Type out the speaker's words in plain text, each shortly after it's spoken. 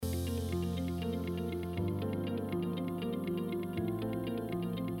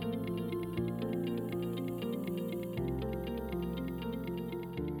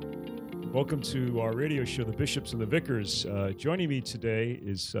Welcome to our radio show, The Bishops and the Vicars. Joining me today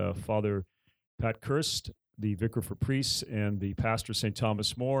is Father Pat Kirst, the Vicar for Priests and the pastor of St.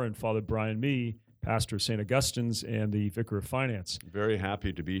 Thomas More, and Father Brian Mee, pastor of St. Augustine's and the Vicar of Finance. Very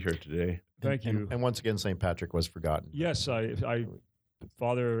happy to be here today. Thank you. And once again, St. Patrick was forgotten. Yes,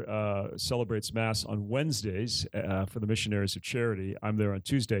 Father celebrates Mass on Wednesdays for the Missionaries of Charity. I'm there on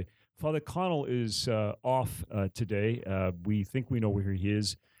Tuesday. Father Connell is off today. We think we know where he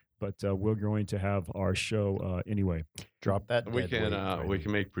is, but we're going to have our show anyway. Drop that. We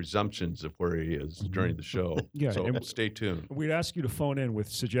can make presumptions of where he is during the show. Yeah, so and stay tuned. We'd ask you to phone in with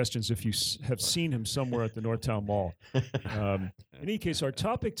suggestions if you have seen him somewhere at the Northtown Mall. In any case, our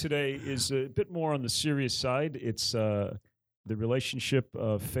topic today is a bit more on the serious side. It's the relationship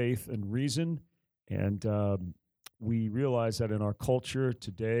of faith and reason, and we realize that in our culture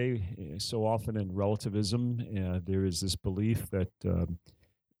today, so often in relativism, there is this belief that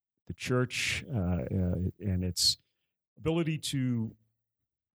the church and its ability to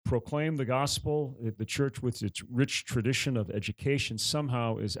proclaim the gospel, the church with its rich tradition of education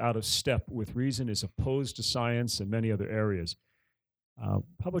somehow is out of step with reason, is opposed to science and many other areas. How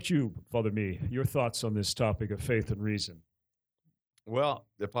about you, Father Mee? Your thoughts on this topic of faith and reason? Well,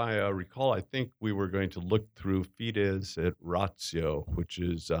 if I recall, I think we were going to look through Fides et Ratio, which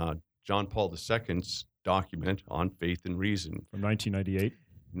is John Paul II's document on faith and reason. From 1998?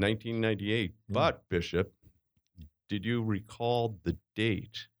 1998. Yeah. But, Bishop, did you recall the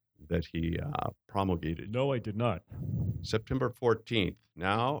date that he promulgated? No, I did not. September 14th.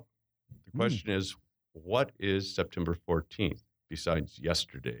 Now, the question is, what is September 14th besides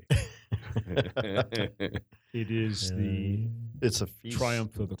yesterday? It is the it's a feast.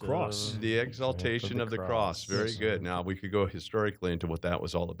 Triumph of the Cross. The exaltation of the cross. Very Yes. good. Now, we could go historically into what that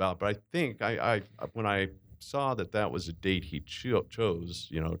was all about. But I think I when I saw that was a date he chose,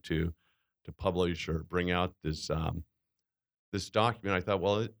 to publish or bring out this this document, I thought,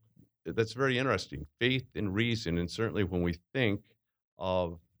 well, that's very interesting. Faith and reason, and certainly when we think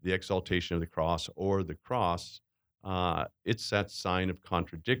of the exaltation of the cross or the cross, it's that sign of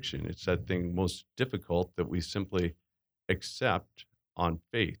contradiction. It's that thing most difficult that we simply accept on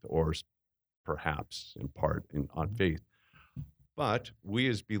faith, or perhaps in part on faith. But we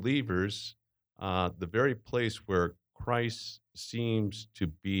as believers, the very place where Christ seems to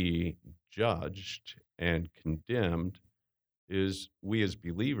be judged and condemned is we as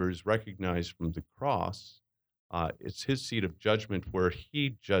believers recognize from the cross, it's his seat of judgment where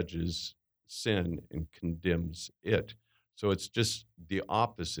he judges sin and condemns it. So it's just the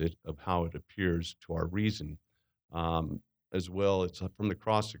opposite of how it appears to our reason. As well, it's from the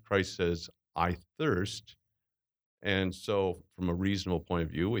cross that Christ says, I thirst. And so from a reasonable point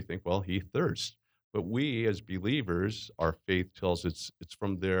of view, we think, well, he thirsts. But we as believers, our faith tells it's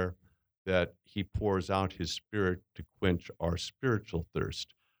from there that he pours out his Spirit to quench our spiritual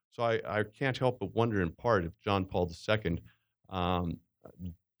thirst. So I can't help but wonder in part if John Paul II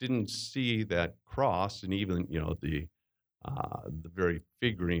didn't see that cross, and even the very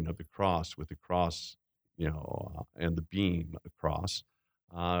figuring of the cross with the cross, and the beam across,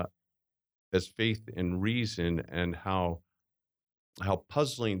 as faith and reason, and how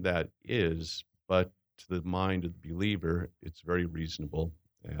puzzling that is. But to the mind of the believer, it's very reasonable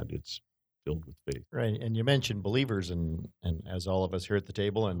and it's filled with faith. Right, and you mentioned believers, and as all of us here at the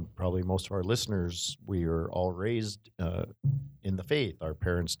table, and probably most of our listeners, we are all raised in the faith. Our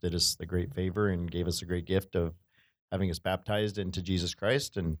parents did us the great favor and gave us a great gift of having us baptized into Jesus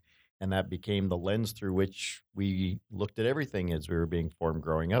Christ, and that became the lens through which we looked at everything as we were being formed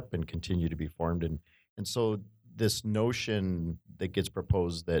growing up and continue to be formed. And so this notion that gets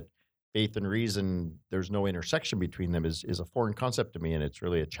proposed that faith and reason, there's no intersection between them is a foreign concept to me, and it's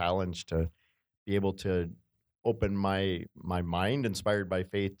really a challenge to be able to open my mind, inspired by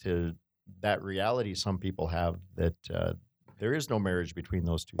faith, to that reality some people have, that there is no marriage between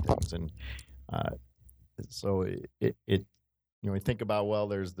those two things. And so it we think about, well,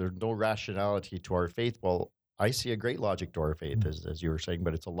 there's no rationality to our faith. Well, I see a great logic to our faith, as you were saying,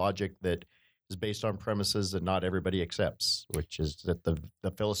 but it's a logic that is based on premises that not everybody accepts, which is that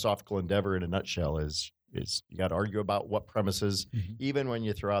the philosophical endeavor in a nutshell is you got to argue about what premises, even when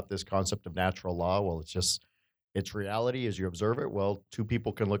you throw out this concept of natural law. Well, it's reality as you observe it. Well, two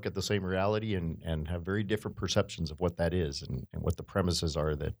people can look at the same reality and have very different perceptions of what that is and what the premises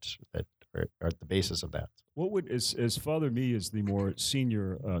are that are at the basis of that. What would, as Father Mee is the more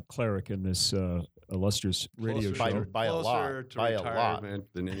senior cleric in this illustrious radio show, by a lot, Closer to by a lot. retirement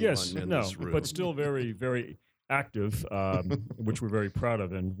than anyone yes, in no, this room. but still very, very active, which we're very proud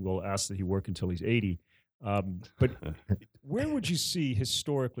of, and we'll ask that he work until he's 80. But where would you see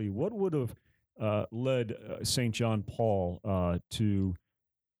historically, what would have led St. John Paul to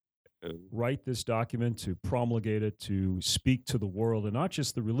write this document, to promulgate it, to speak to the world, and not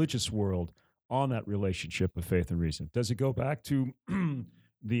just the religious world, on that relationship of faith and reason? Does it go back to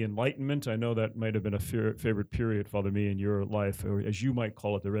the Enlightenment? I know that might have been a favorite period, Father Me, in your life, or as you might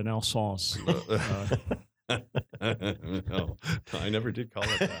call it, the Renaissance. No, I never did call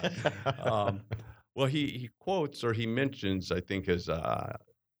it that. Well, he quotes, or he mentions, I think, as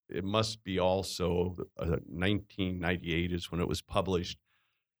it must be also 1998 is when it was published.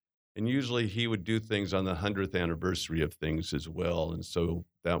 And usually he would do things on the 100th anniversary of things as well. And so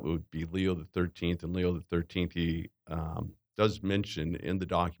that would be Leo the 13th. And Leo the 13th, he does mention in the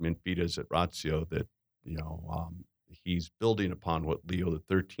document Fides et Ratio that, he's building upon what Leo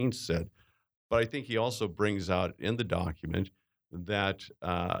the 13th said. But I think he also brings out in the document that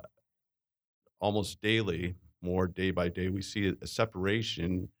almost daily, more day by day, we see a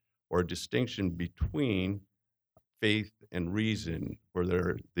separation or a distinction between faith and reason,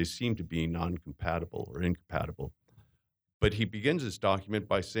 where they seem to be non-compatible or incompatible. But he begins this document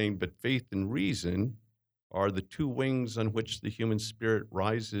by saying, but faith and reason are the two wings on which the human spirit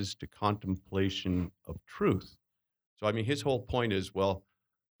rises to contemplation of truth. So, I mean, his whole point is, well,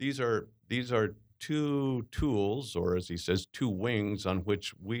 these are two tools, or as he says, two wings on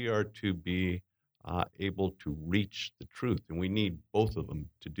which we are to be able to reach the truth. And we need both of them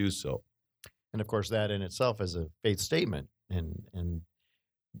to do so. And of course, that in itself is a faith statement. And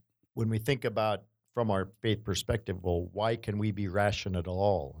when we think about from our faith perspective, well, why can we be rational at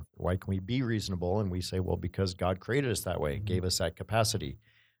all? Why can we be reasonable? And we say, well, because God created us that way, gave us that capacity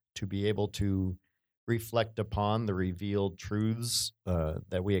to be able to reflect upon the revealed truths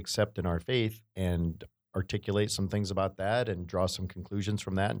that we accept in our faith and articulate some things about that and draw some conclusions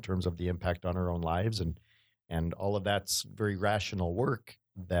from that in terms of the impact on our own lives. And all of that's very rational work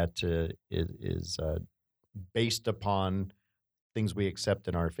that is based upon things we accept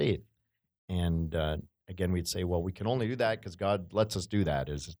in our faith. And again, we'd say, well, we can only do that because God lets us do that,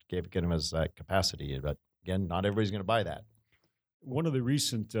 is given us that capacity. But again, not everybody's going to buy that. One of the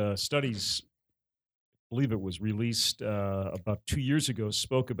recent studies, I believe it was released about 2 years ago,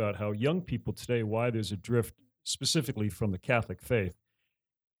 spoke about how young people today, why there's a drift specifically from the Catholic faith.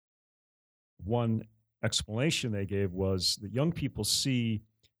 One explanation they gave was that young people see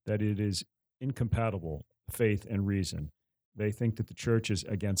that it is incompatible, faith and reason. They think that the church is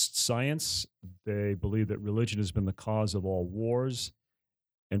against science. They believe that religion has been the cause of all wars.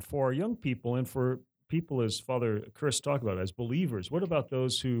 And for our young people, and for people, as Father Chris talked about, as believers, what about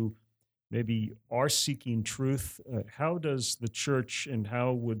those who maybe are seeking truth? How does the church, and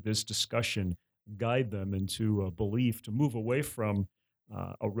how would this discussion guide them into a belief to move away from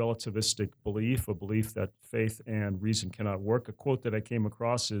a relativistic belief, a belief that faith and reason cannot work? A quote that I came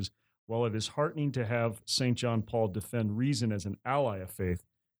across is, while it is heartening to have St. John Paul defend reason as an ally of faith,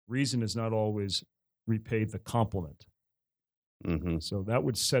 reason has not always repaid the compliment. Mm-hmm. So that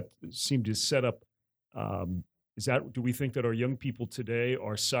would seem to set up, do we think that our young people today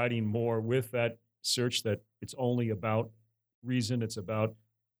are siding more with that search, that it's only about reason, it's about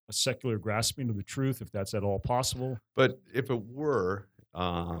a secular grasping of the truth, if that's at all possible? But if it were,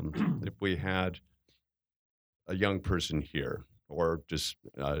 if we had a young person here, or just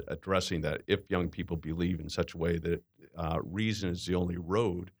addressing that, if young people believe in such a way that reason is the only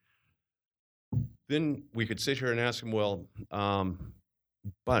road, then we could sit here and ask them, well,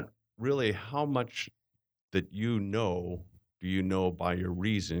 but really, how much that do you know by your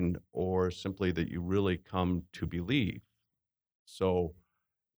reason, or simply that you really come to believe? So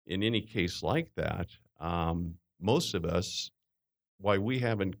in any case like that, most of us, why we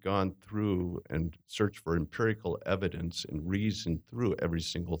haven't gone through and searched for empirical evidence and reason through every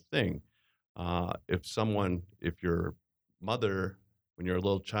single thing. If your mother, when you're a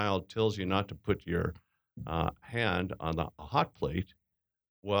little child, tells you not to put your hand on a hot plate,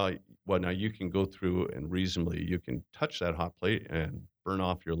 well, now you can go through and reasonably, you can touch that hot plate and burn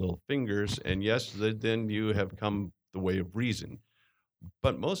off your little fingers. And yes, then you have come the way of reason.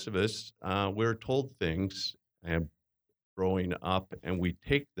 But most of us, we're told things and growing up, and we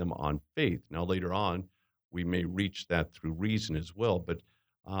take them on faith. Now, later on, we may reach that through reason as well, but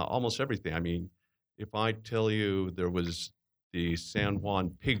almost everything. I mean, if I tell you there was the San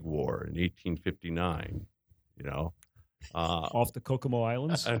Juan Pig War in 1859, off the Kokomo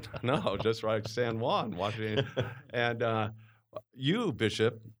Islands? No, just right, San Juan, Washington. And you,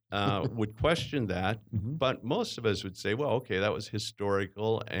 Bishop, would question that, but most of us would say, well, okay, that was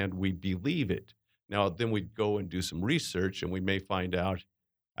historical, and we believe it. Now, then we'd go and do some research, and we may find out,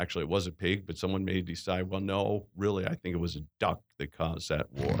 actually it was a pig, but someone may decide, well, no, really, I think it was a duck that caused that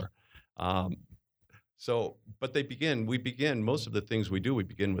war. But we begin, most of the things we do, we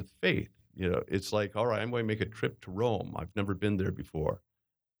begin with faith. It's like, all right, I'm going to make a trip to Rome. I've never been there before.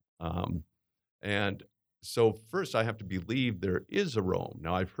 And so first I have to believe there is a Rome.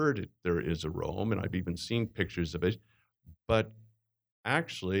 Now I've heard it, there is a Rome, and I've even seen pictures of it, but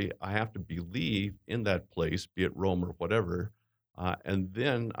actually I have to believe in that place, be it Rome or whatever, and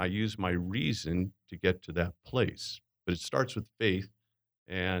then I use my reason to get to that place. But it starts with faith,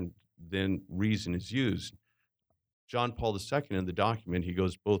 and then reason is used. John Paul II in the document, he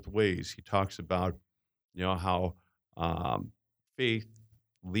goes both ways. He talks about, how faith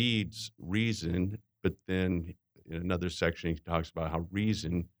leads reason, but then in another section he talks about how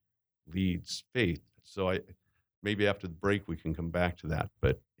reason leads faith. So maybe after the break we can come back to that.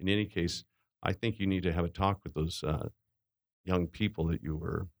 But in any case, I think you need to have a talk with those young people that you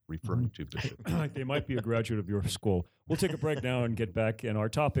were referring to, Bishop. They might be a graduate of your school. We'll take a break now and get back. And our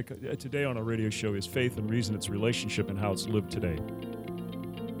topic today on our radio show is faith and reason, its relationship, and how it's lived today.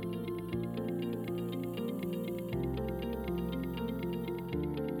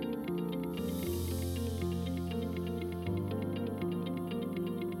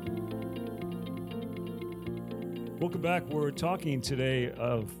 Welcome back. We're talking today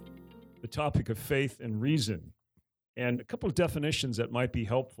of the topic of faith and reason, and a couple of definitions that might be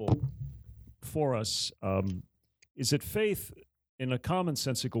helpful for us. Is that faith, in a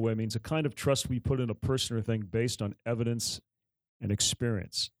commonsensical way, means a kind of trust we put in a person or thing based on evidence and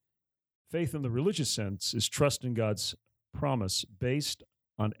experience. Faith in the religious sense is trust in God's promise based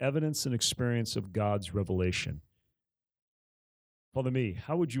on evidence and experience of God's revelation. Father Mee,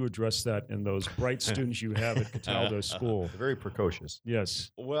 how would you address that in those bright students you have at Cataldo School? They're very precocious.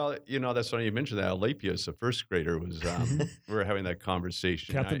 Yes. Well, that's funny you mentioned that. Alapius, a first grader, was we were having that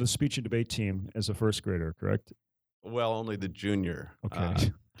conversation. Captain of the speech and debate team as a first grader, correct? Well, only the junior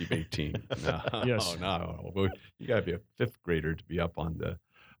debate team. No, yes. No. You got to be a fifth grader to be up on the.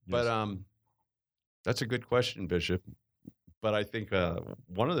 But that's a good question, Bishop. But I think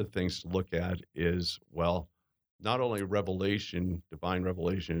one of the things to look at is, well, not only revelation, divine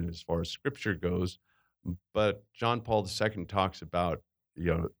revelation as far as Scripture goes, but John Paul II talks about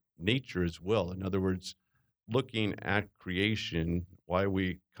nature as well. In other words, looking at creation, why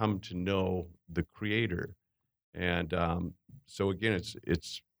we come to know the Creator, and so again,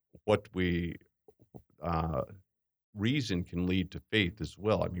 it's what we reason can lead to faith as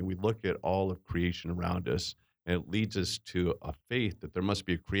well. I mean, we look at all of creation around us, and it leads us to a faith that there must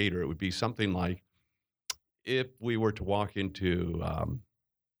be a Creator. It would be something like, if we were to walk into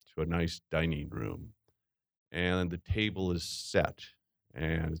to a nice dining room and the table is set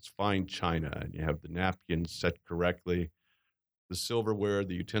and it's fine china and you have the napkins set correctly, the silverware,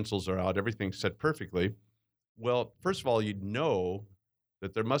 the utensils are out, everything's set perfectly. Well, first of all, you'd know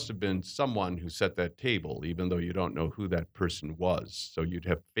that there must have been someone who set that table, even though you don't know who that person was. So you'd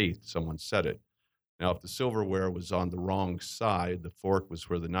have faith someone set it. Now, if the silverware was on the wrong side, the fork was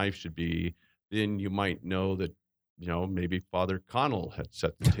where the knife should be, then you might know that, maybe Father Connell had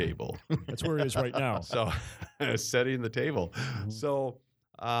set the table. That's where it is right now. So, setting the table. Mm-hmm. So,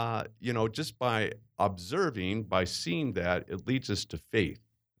 just by observing, by seeing that, it leads us to faith,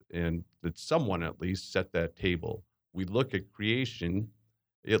 and that someone at least set that table. We look at creation,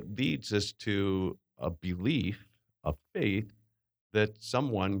 it leads us to a belief, a faith, that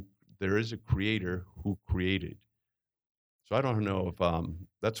there is a Creator who created. So I don't know if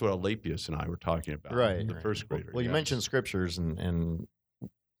that's what Alapius and I were talking about, right? The first grader. Well, you mentioned scriptures, and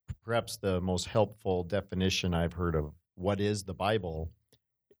perhaps the most helpful definition I've heard of what is the Bible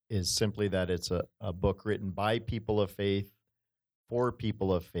is simply that it's a book written by people of faith, for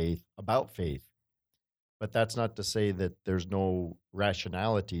people of faith, about faith. But that's not to say that there's no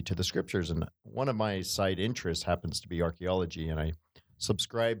rationality to the scriptures. And one of my side interests happens to be archaeology, and I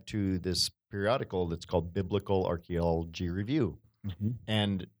subscribe to this periodical that's called Biblical Archaeology Review. Mm-hmm.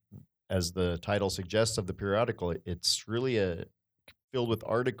 And as the title suggests of the periodical, it's really filled with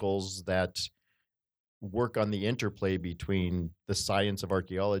articles that work on the interplay between the science of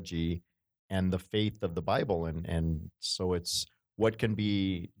archaeology and the faith of the Bible. And so it's what can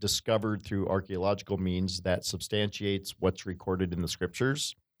be discovered through archaeological means that substantiates what's recorded in the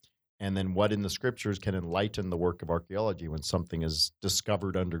scriptures, and then what in the scriptures can enlighten the work of archaeology when something is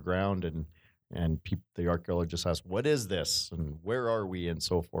discovered underground, and the archaeologists ask, what is this, and where are we, and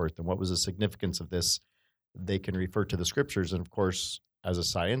so forth, and what was the significance of this? They can refer to the scriptures, and of course, as a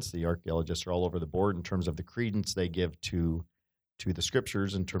science, the archaeologists are all over the board in terms of the credence they give to the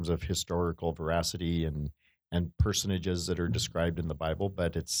scriptures in terms of historical veracity and personages that are described in the Bible.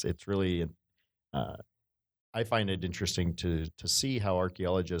 But it's really, I find it interesting to see how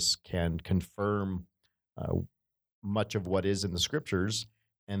archaeologists can confirm uh, much of what is in the scriptures,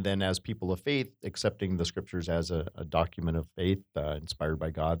 and then as people of faith, accepting the scriptures as a document of faith inspired by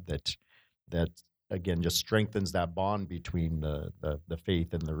God, that again just strengthens that bond between the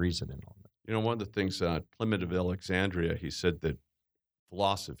faith and the reason and all that. You know, one of the things, Clement of Alexandria, he said that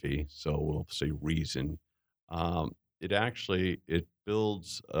philosophy, so we'll say reason, it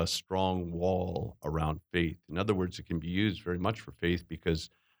builds a strong wall around faith. In other words, it can be used very much for faith because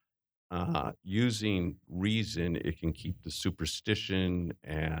using reason, it can keep the superstition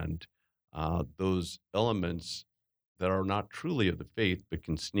and those elements that are not truly of the faith, but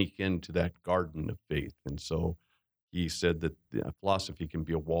can sneak into that garden of faith. And so he said that philosophy can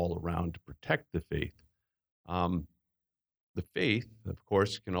be a wall around to protect the faith. The faith, of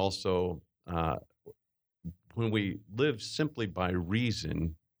course, can also, when we live simply by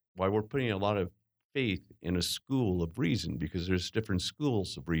reason, why we're putting a lot of faith in a school of reason, because there's different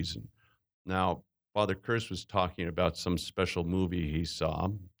schools of reason. Now, Father Kurz was talking about some special movie he saw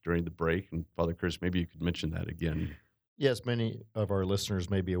during the break, and Father Kurz, maybe you could mention that again. Yes, many of our listeners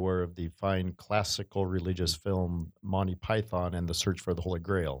may be aware of the fine classical religious film Monty Python and the Search for the Holy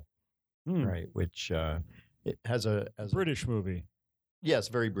Grail, right? Which it has a British movie. Yes,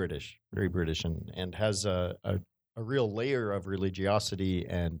 very British, and has a real layer of religiosity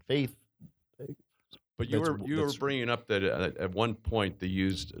and faith. But you were bringing up that at one point they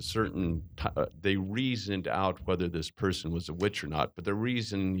used they reasoned out whether this person was a witch or not, but the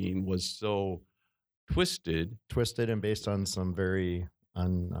reasoning was so twisted and based on some very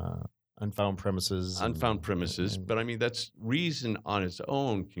unfound premises. But I mean, that's reason on its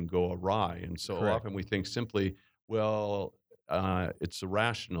own can go awry, and so Correct. often we think simply, well, it's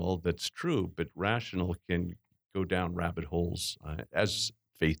irrational. That's true, but rational can go down rabbit holes as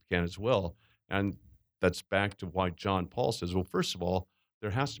faith can as well, and that's back to why John Paul says, well, first of all, there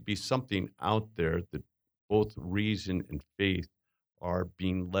has to be something out there that both reason and faith are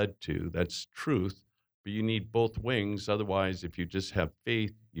being led to. That's truth, but you need both wings. Otherwise, if you just have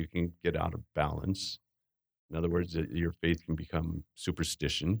faith, you can get out of balance. In other words, your faith can become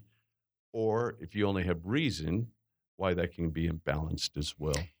superstition. Or if you only have reason, why that can be imbalanced as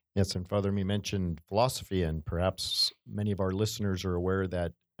well. Yes, and Father, you mentioned philosophy, and perhaps many of our listeners are aware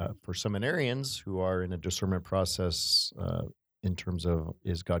that for seminarians who are in a discernment process in terms of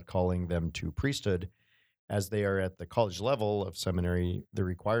is God calling them to priesthood, as they are at the college level of seminary, the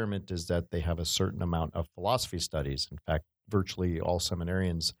requirement is that they have a certain amount of philosophy studies. In fact, virtually all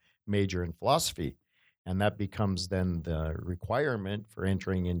seminarians major in philosophy, and that becomes then the requirement for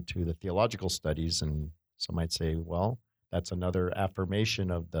entering into the theological studies. And some might say, well, that's another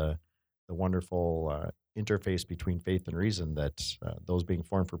affirmation of the wonderful interface between faith and reason, that those being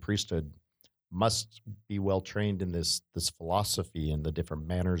formed for priesthood must be well trained in this philosophy and the different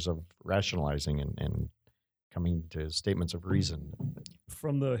manners of rationalizing and coming to statements of reason.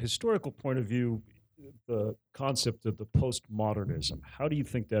 From the historical point of view, the concept of the postmodernism, how do you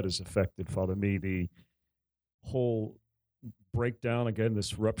think that has affected, Father Mee, the whole breakdown, again,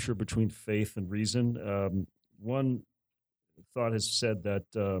 this rupture between faith and reason? One thought has said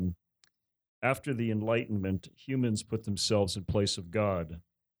that after the Enlightenment, humans put themselves in place of God.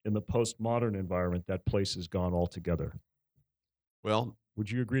 In the postmodern environment, that place is gone altogether. Well,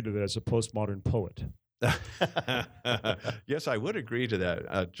 would you agree to that as a postmodern poet? Yes, I would agree to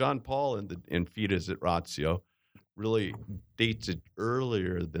that. John Paul in Fides et Ratio really dates it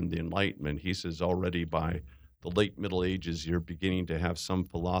earlier than the Enlightenment. He says already by the late Middle Ages, you're beginning to have some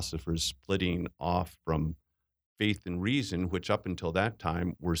philosophers splitting off from faith and reason, which up until that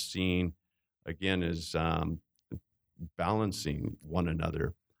time were seen, again, as balancing one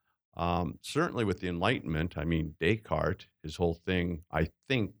another. Certainly with the Enlightenment, I mean, Descartes, his whole thing, I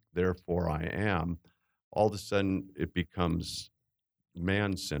think, therefore I am, all of a sudden it becomes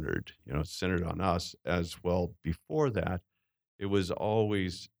man-centered, centered on us as well. Before that, it was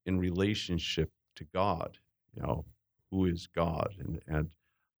always in relationship to God, who is God? And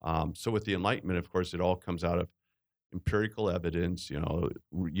so with the Enlightenment, of course, it all comes out of empirical evidence,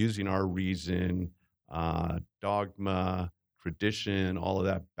 using our reason, dogma, tradition, all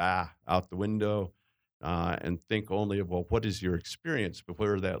of that, out the window, and think only of, well, what is your experience? But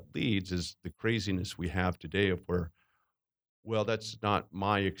where that leads is the craziness we have today of where, well, that's not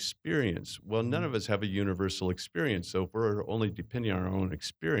my experience. Well, none of us have a universal experience. So if we're only depending on our own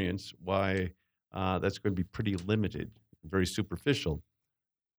experience, why that's going to be pretty limited, very superficial.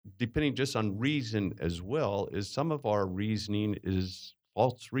 Depending just on reason as well, is some of our reasoning is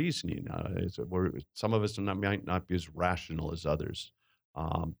false reasoning. Some of us might not be as rational as others.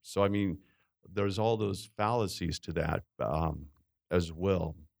 So, I mean, there's all those fallacies to that as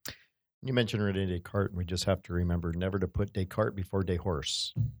well. You mentioned Rene Descartes, and we just have to remember never to put Descartes before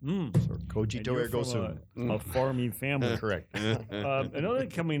Deshorse. So cogito ergo sum. A farming family. Correct. Another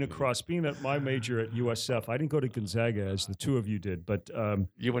thing coming across, being that my major at USF, I didn't go to Gonzaga as the two of you did, but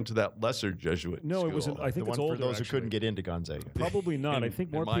you went to that lesser Jesuit no, school. it wasn't. I think The it's one older, for those actually. who couldn't get into Gonzaga. Probably not. I think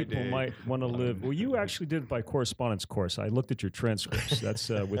In more my people day. might want to live. Well, you actually did it by correspondence course. I looked at your transcripts. That's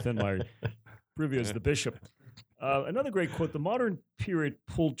within my preview as the bishop. Another great quote: "The modern period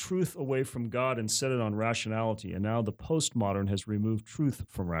pulled truth away from God and set it on rationality, and now the postmodern has removed truth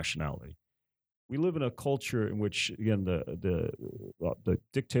from rationality." We live in a culture in which, again, the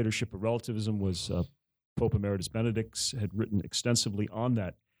dictatorship of relativism was Pope Emeritus Benedict had written extensively on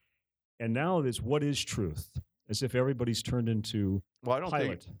that, and now it is what is truth, as if everybody's turned into Well, I don't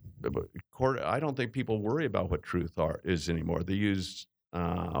Pilate. I don't think people worry about what truth is anymore. They use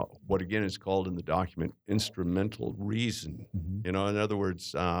what again is called in the document instrumental reason. Mhm. You know, in other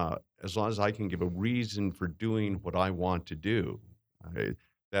words, as long as I can give a reason for doing what I want to do,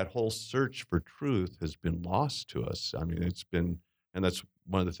 that whole search for truth has been lost to us. I mean, it's been, and that's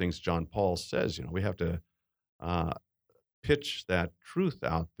one of the things John Paul says. You know, we have to pitch that truth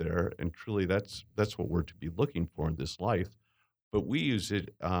out there, and truly, that's what we're to be looking for in this life. But we use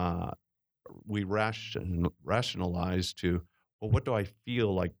it. We rationalize to, well, what do I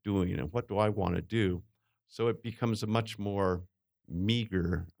feel like doing and what do I want to do? So it becomes a much more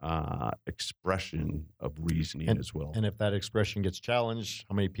meager expression of reasoning as well. And if that expression gets challenged,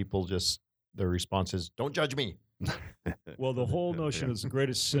 how many people just, their response is, don't judge me. Well, the whole notion is the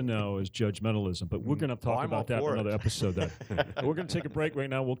greatest sin now is judgmentalism, but we're going to talk I'm all about that in for another it. episode. We're going to take a break right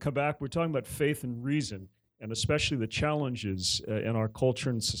now. We'll come back. We're talking about faith and reason, and especially the challenges in our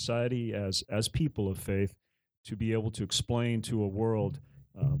culture and society as people of faith to be able to explain to a world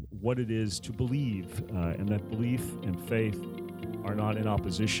what it is to believe, and that belief and faith are not in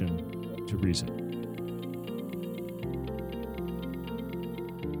opposition to reason.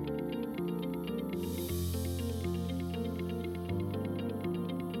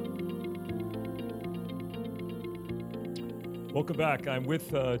 Welcome back. I'm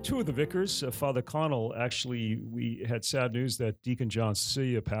with two of the vicars. Father Connell, actually, we had sad news that Deacon John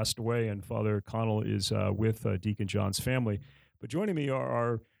Cecilia passed away, and Father Connell is with Deacon John's family. But joining me are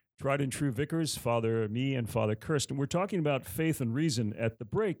our tried and true vicars, Father Me and Father Kirsten. We're talking about faith and reason. At the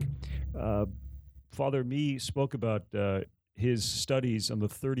break, Father Me spoke about his studies on the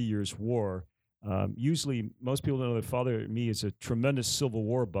 30 Years' War. Usually, most people know that Father Me is a tremendous Civil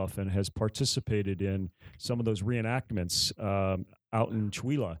War buff and has participated in some of those reenactments out in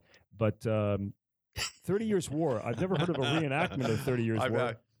Chihuahua. But 30 Years' War, I've never heard of a reenactment of 30 Years'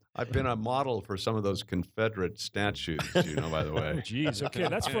 War. I've been a model for some of those Confederate statues, you know, by the way. Oh, geez. Okay,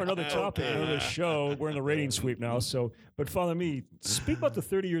 that's for another topic, another show. We're in the rating sweep now. So, but Father Me, speak about the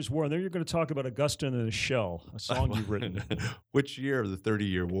 30 Years' War, and then you're going to talk about Augustine and a Shell, a song you've written. Which year of the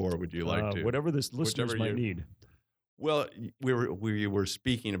 30-year war would you like to? Whatever the listeners might year. need. Well, we were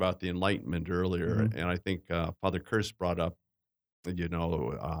speaking about the Enlightenment earlier, and I think Father Kirst brought up, you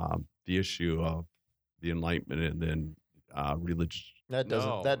know, the issue of the Enlightenment and then religion. That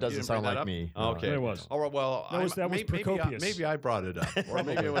doesn't sound like me. Okay. There was. All right, well, that was Procopius. maybe I brought it up, or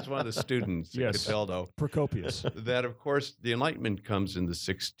maybe it was one of the students, Yes. Cataldo. Procopius. That, of course, the Enlightenment comes in the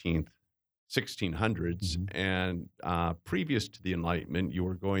 1600s, and previous to the Enlightenment, you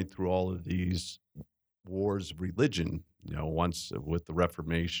were going through all of these wars of religion. You know, once with the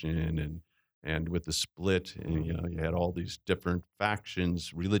Reformation and with the split, and you know, you had all these different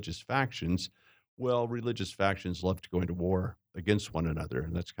factions, religious factions. Well, religious factions love to go into war against one another,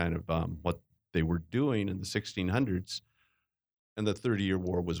 and that's kind of what they were doing in the 1600s. And the 30-Year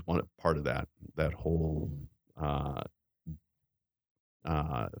War was one part of that whole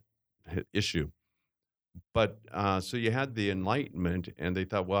issue. But so you had the Enlightenment, and they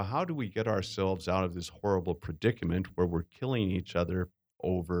thought, well, how do we get ourselves out of this horrible predicament where we're killing each other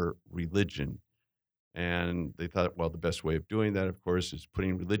over religion? And they thought, well, the best way of doing that, of course, is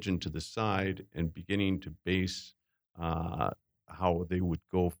putting religion to the side and beginning to base how they would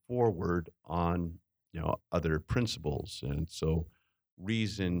go forward on, you know, other principles. And so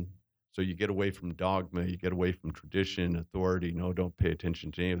reason, so you get away from dogma, you get away from tradition, authority. No, don't pay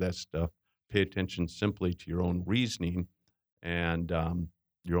attention to any of that stuff. Pay attention simply to your own reasoning and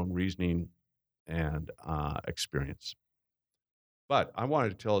experience. But I wanted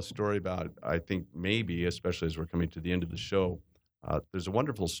to tell a story about, I think maybe, especially as we're coming to the end of the show, There's a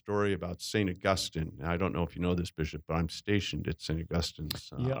wonderful story about St. Augustine. Now, I don't know if you know this, Bishop, but I'm stationed at St.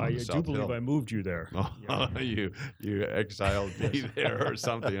 Augustine's. Yeah, on I the do South believe Hill. I moved you there. Oh, Yeah. you exiled me there or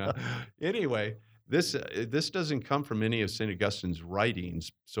something. Anyway, this doesn't come from any of St. Augustine's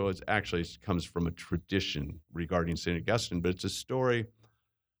writings, so it comes from a tradition regarding St. Augustine, but it's a story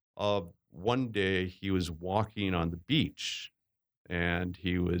of one day he was walking on the beach and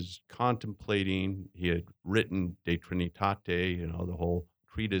he was contemplating. He had written De Trinitate, the whole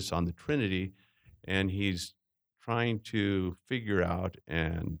treatise on the Trinity, and he's trying to figure out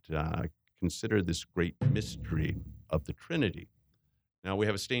and consider this great mystery of the Trinity. Now, we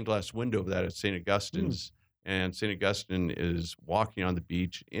have a stained glass window of that at St. Augustine's, and St. Augustine is walking on the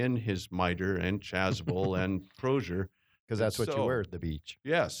beach in his mitre and chasuble and crozier. Because that's what you wear at the beach.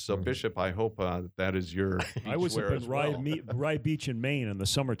 Yes. So, Mhm. Bishop, I hope that is your I was beach up wear in as well. Rye Beach in Maine in the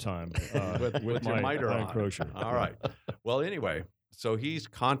summertime with your my mitre on. crozier. All right. Well, anyway, so he's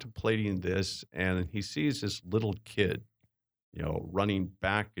contemplating this, and he sees this little kid, running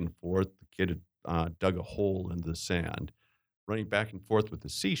back and forth. The kid had dug a hole into the sand, running back and forth with the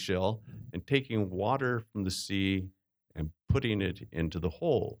seashell and taking water from the sea and putting it into the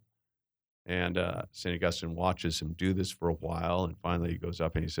hole. And St. Augustine watches him do this for a while, and finally he goes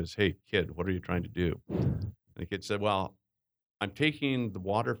up and he says, "Hey, kid, what are you trying to do?" And the kid said, "Well, I'm taking the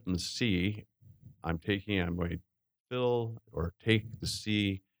water from the sea. I'm going to fill or take the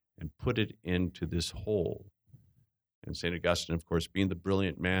sea and put it into this hole." And St. Augustine, of course, being the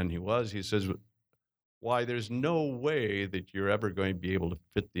brilliant man he was, he says, "Why, there's no way that you're ever going to be able to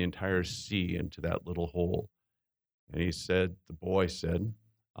fit the entire sea into that little hole." And the boy said,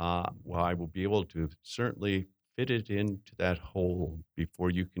 "Well, I will be able to certainly fit it into that hole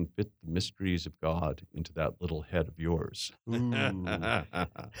before you can fit the mysteries of God into that little head of yours."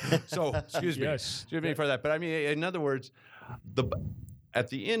 So, excuse me. Yes. Excuse me for that. But I mean, in other words, at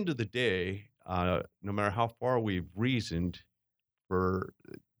the end of the day, no matter how far we've reasoned,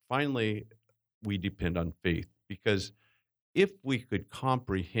 finally we depend on faith, because if we could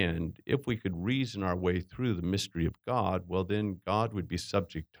reason our way through the mystery of God, well, then God would be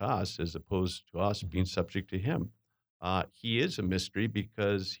subject to us as opposed to us being subject to him. He is a mystery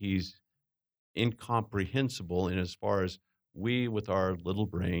because he's incomprehensible in as far as we, with our little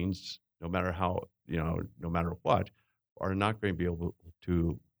brains, no matter what, are not going to be able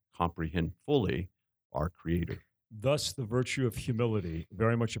to comprehend fully our Creator. Thus, the virtue of humility,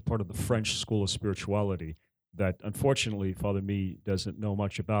 very much a part of the French school of spirituality, that unfortunately Father Me doesn't know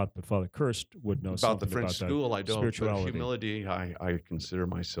much about, but Father Kirst would know About something the French about school, that. I don't. But Spirituality. humility, I consider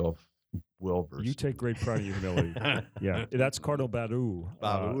myself well versed. You take great pride in your humility. Yeah, that's Cardinal Barou.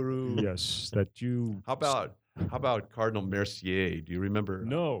 Barou. Yes, that you. How about Cardinal Mercier? Do you remember?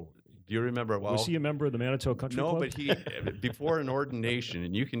 No. Do you remember? Well, Was he a member of the Manitou Country no, Club? but he before an ordination,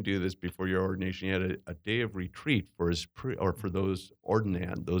 and you can do this before your ordination. He had a day of retreat for for those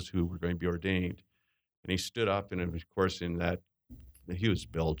ordinand, those who were going to be ordained, and he stood up, and of course, in that he was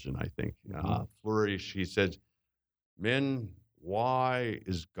Belgian, I think, flourish. He said, "Men, why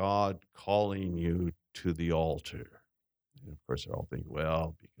is God calling you to the altar?" And of course, they're all thinking,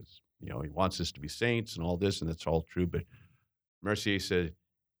 well, because he wants us to be saints and all this, and that's all true. But Mercier said,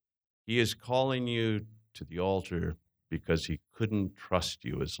 "He is calling you to the altar because he couldn't trust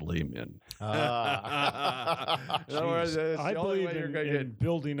you as laymen." In other words, it's I the only believe way you're in, going to in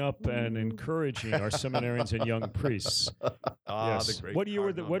building up and encouraging our seminarians and young priests. Yes. the great What year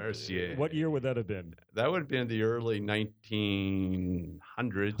would Cardinal Mercier. what year would that have been? That would have been the early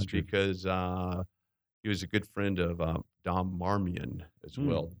 1900s because he was a good friend of Dom Marmion as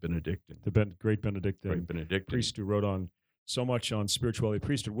well, the Benedictine. The great Benedictine Great Benedictine. priest who wrote on so much on spirituality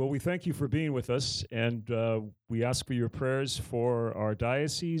priesthood. Well, we thank you for being with us, and we ask for your prayers for our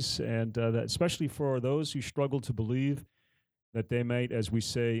diocese, and especially for those who struggle to believe, that they might, as we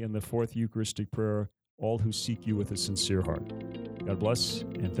say in the fourth Eucharistic prayer, all who seek you with a sincere heart. God bless,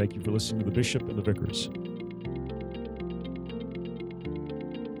 and thank you for listening to the Bishop and the Vicars.